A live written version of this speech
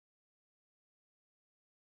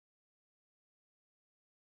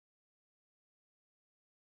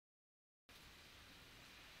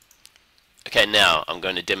Okay, now I'm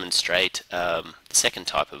going to demonstrate the second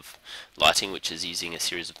type of lighting, which is using a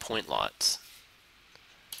series of point lights.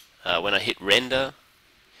 When I hit render,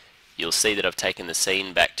 you'll see that I've taken the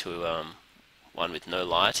scene back to one with no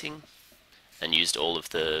lighting and used all of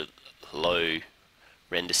the low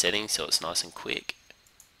render settings so it's nice and quick.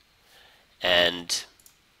 And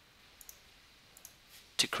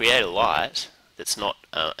to create a light that's not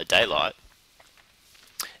a daylight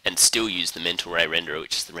and still use the mental ray renderer,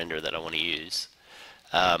 which is the renderer that I want to use,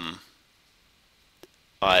 I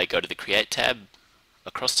go to the Create tab,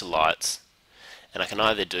 across to Lights, and I can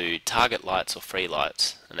either do target lights or free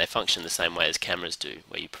lights, and they function the same way as cameras do,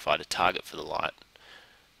 where you provide a target for the light.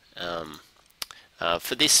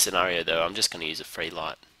 For this scenario though, I'm just going to use a free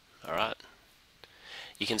light. Alright.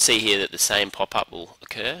 You can see here that the same pop-up will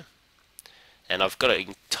occur, and I've got an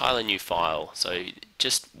entirely new file. So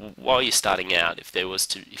just while you're starting out, if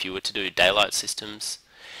you were to do daylight systems,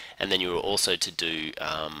 and then you were also to do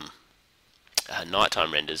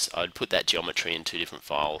nighttime renders, I'd put that geometry in two different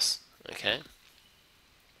files. Okay.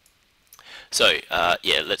 So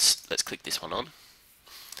yeah, let's click this one on,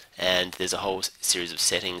 and there's a whole series of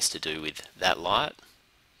settings to do with that light,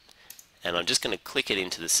 and I'm just going to click it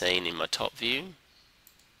into the scene in my top view,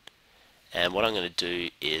 and what I'm going to do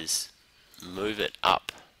is move it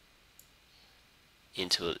up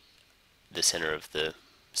into the center of the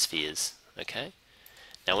spheres. Okay.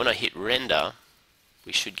 Now when I hit render,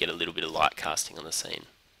 we should get a little bit of light casting on the scene.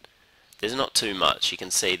 There's not too much. You can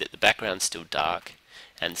see that the background's still dark,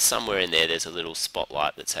 and somewhere in there there's a little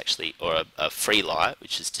spotlight that's actually, or a free light,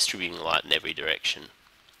 which is distributing light in every direction.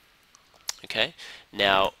 Okay,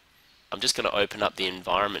 now I'm just going to open up the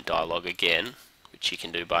environment dialog again, which you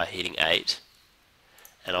can do by hitting 8,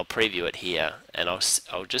 and I'll preview it here, and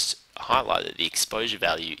I'll just highlight that the exposure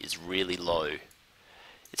value is really low.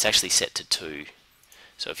 It's actually set to 2.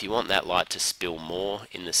 So if you want that light to spill more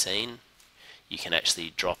in the scene, you can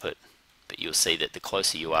actually drop it, but you'll see that the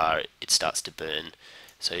closer you are, it starts to burn.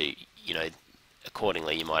 So, you know,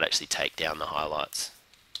 accordingly you might actually take down the highlights.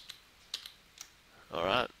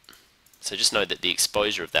 Alright, so just know that the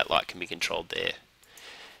exposure of that light can be controlled there.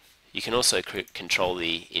 You can also control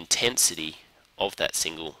the intensity of that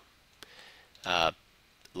single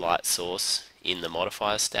light source in the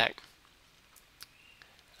modifier stack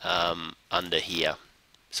under here.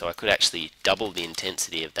 So I could actually double the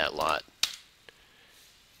intensity of that light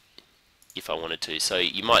if I wanted to. So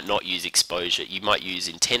you might not use exposure, you might use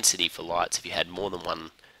intensity for lights if you had more than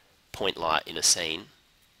one point light in a scene,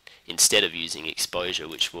 instead of using exposure,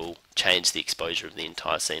 which will change the exposure of the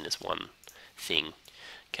entire scene as one thing.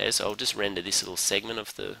 Okay, so I'll just render this little segment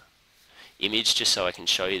of the image just so I can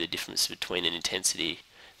show you the difference between an intensity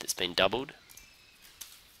that's been doubled.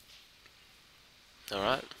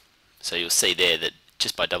 Alright, so you'll see there that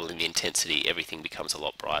just by doubling the intensity everything becomes a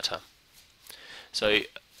lot brighter. So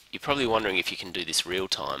you're probably wondering if you can do this real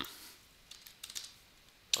time.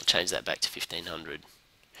 I'll change that back to 1500,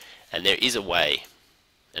 and there is a way,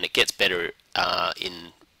 and it gets better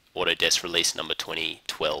in Autodesk release number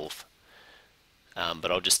 2012,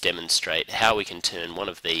 but I'll just demonstrate how we can turn one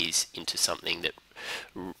of these into something that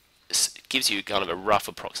gives you kind of a rough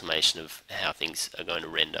approximation of how things are going to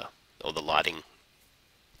render, or the lighting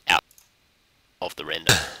out of the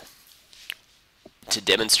render. To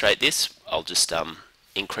demonstrate this, I'll just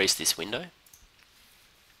increase this window,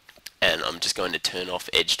 and I'm just going to turn off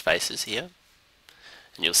edged faces here,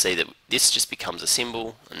 and you'll see that this just becomes a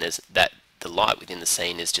symbol, and there's that the light within the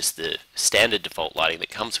scene is just the standard default lighting that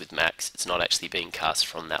comes with Max. It's not actually being cast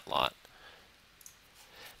from that light.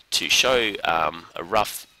 To show a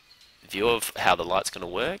rough view of how the light's going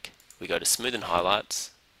to work, we go to Smooth and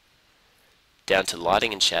Highlights, down to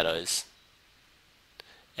Lighting and Shadows,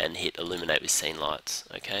 and hit Illuminate with Scene Lights.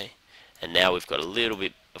 Okay, and now we've got a little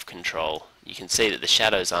bit of control. You can see that the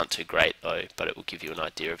shadows aren't too great though, but it will give you an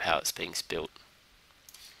idea of how it's being built.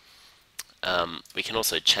 We can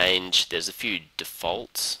also change, there's a few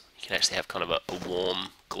defaults. You can actually have kind of a warm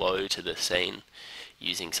glow to the scene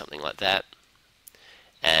using something like that.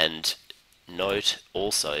 And note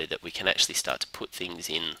also that we can actually start to put things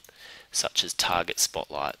in such as target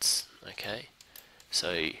spotlights. Okay,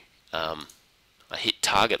 so I hit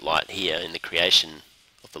target light here in the creation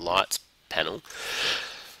of the lights panel,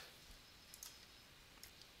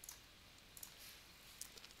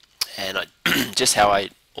 and just how I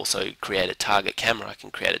also create a target camera, I can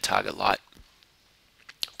create a target light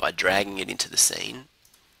by dragging it into the scene.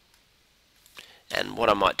 And what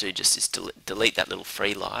I might do just is delete that little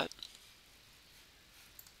free light,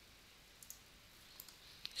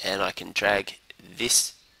 and I can drag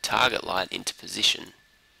this target light into position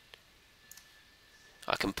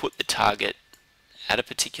I can put the target at a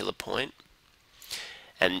particular point,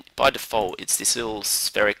 and by default it's this little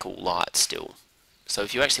spherical light still. So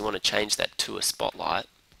if you actually want to change that to a spotlight,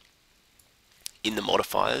 in the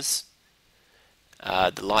modifiers,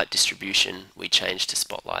 the light distribution we change to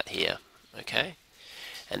spotlight here, okay?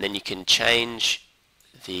 And then you can change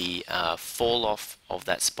the fall off of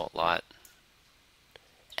that spotlight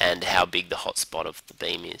and how big the hotspot of the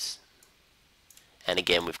beam is. And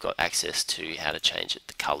again, we've got access to how to change it,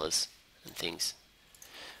 the colors and things.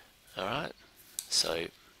 Alright, so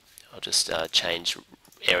I'll just change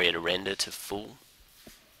area to render to full,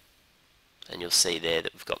 and you'll see there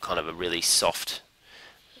that we've got kind of a really soft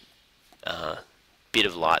bit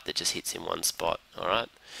of light that just hits in one spot. Alright,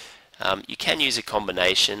 you can use a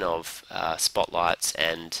combination of spotlights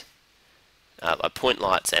and point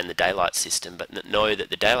lights and the daylight system, but know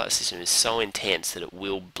that the daylight system is so intense that it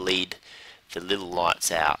will bleed the little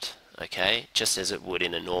lights out, okay, just as it would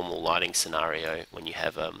in a normal lighting scenario when you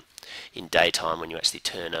have in daytime, when you actually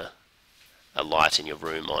turn a light in your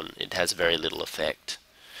room on, it has very little effect.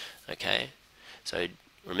 Okay, so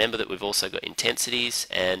remember that we've also got intensities,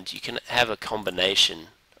 and you can have a combination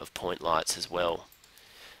of point lights as well,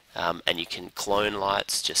 and you can clone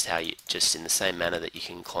lights just in the same manner that you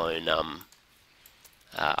can clone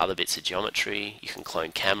other bits of geometry. You can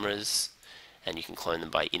clone cameras, and you can clone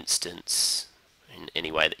them by instance in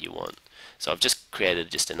any way that you want. So I've just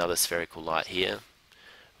created just another spherical light here.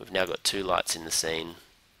 We've now got two lights in the scene.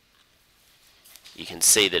 You can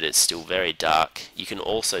see that it's still very dark. You can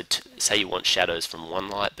also say you want shadows from one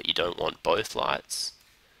light but you don't want both lights.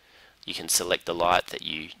 You can select the light that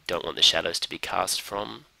you don't want the shadows to be cast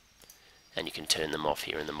from, and you can turn them off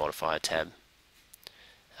here in the modifier tab.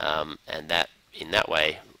 And that in that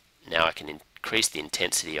way, now I can increase the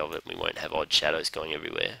intensity of it, and we won't have odd shadows going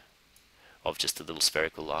everywhere of just a little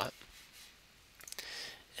spherical light.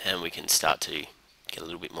 And we can start to get a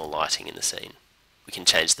little bit more lighting in the scene. We can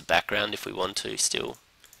change the background if we want to still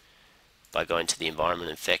by going to the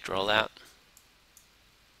environment effect rollout.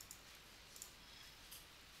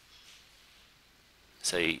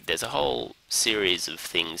 So there's a whole series of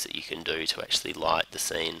things that you can do to actually light the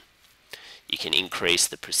scene. You can increase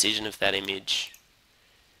the precision of that image,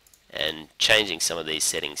 and changing some of these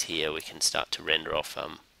settings here, we can start to render off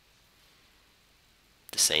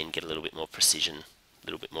the scene, get a little bit more precision, a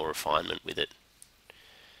little bit more refinement with it.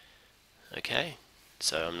 Okay,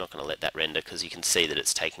 so I'm not going to let that render because you can see that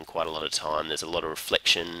it's taking quite a lot of time. There's a lot of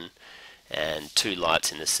reflection, and two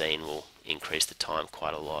lights in the scene will increase the time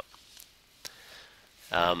quite a lot.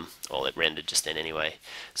 Well, it rendered just then anyway.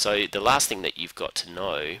 So the last thing that you've got to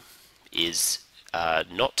know is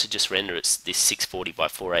not to just render this 640 by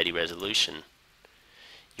 480 resolution.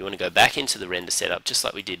 You want to go back into the render setup just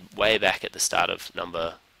like we did way back at the start of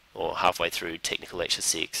halfway through technical lecture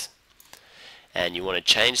 6, and you want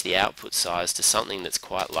to change the output size to something that's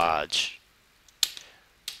quite large.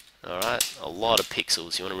 Alright, a lot of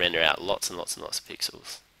pixels. You want to render out lots and lots and lots of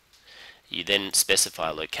pixels. You then specify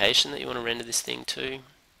a location that you want to render this thing to.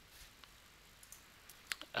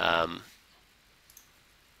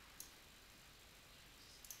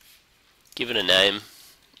 Give it a name.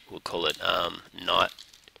 We'll call it night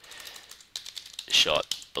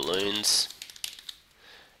shot balloons,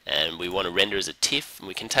 and we want to render as a TIFF, and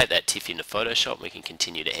we can take that TIFF into Photoshop and we can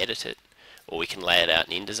continue to edit it, or we can lay it out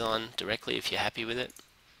in InDesign directly if you're happy with it.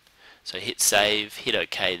 So hit save, hit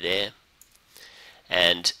OK there,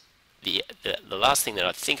 and the last thing that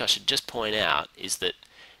I think I should just point out is that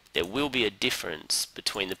there will be a difference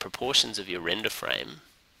between the proportions of your render frame,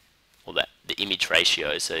 or the image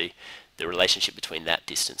ratio, so the relationship between that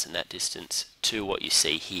distance and that distance, to what you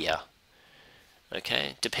see here.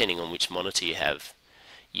 Okay, depending on which monitor you have.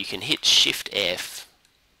 You can hit Shift F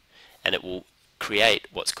and it will create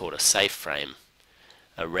what's called a safe frame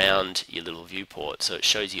around your little viewport, so it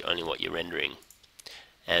shows you only what you're rendering.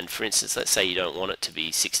 And for instance, let's say you don't want it to be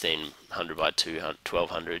 1600 by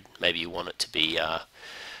 1200, maybe you want it to be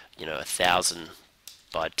 1000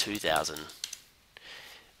 by 2000.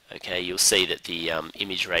 Okay, you'll see that the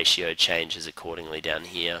image ratio changes accordingly down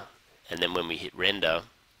here, and then when we hit render,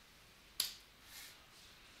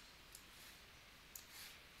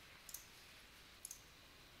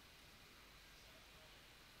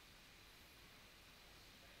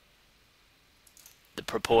 the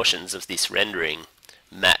proportions of this rendering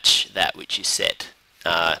match that which you set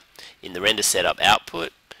in the render setup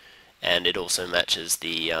output, and it also matches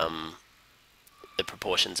the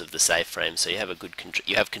proportions of the safe frame, so you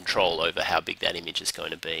have control over how big that image is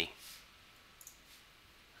going to be.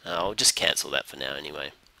 I'll just cancel that for now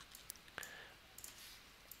anyway,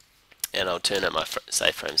 and I'll turn my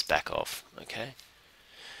safe frames back off. Okay,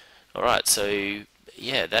 Alright, so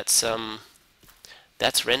yeah, that's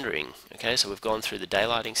rendering. Okay, so we've gone through the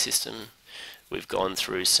daylighting system, we've gone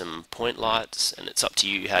through some point lights, and it's up to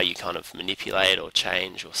you how you kind of manipulate or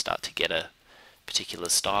change or start to get a particular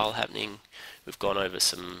style happening. We've gone over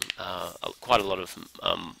some quite a lot of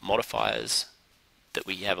modifiers that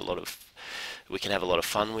we can have a lot of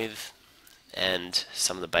fun with, and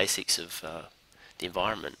some of the basics of the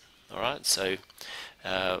environment. Alright, so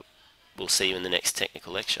we'll see you in the next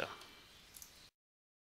technical lecture.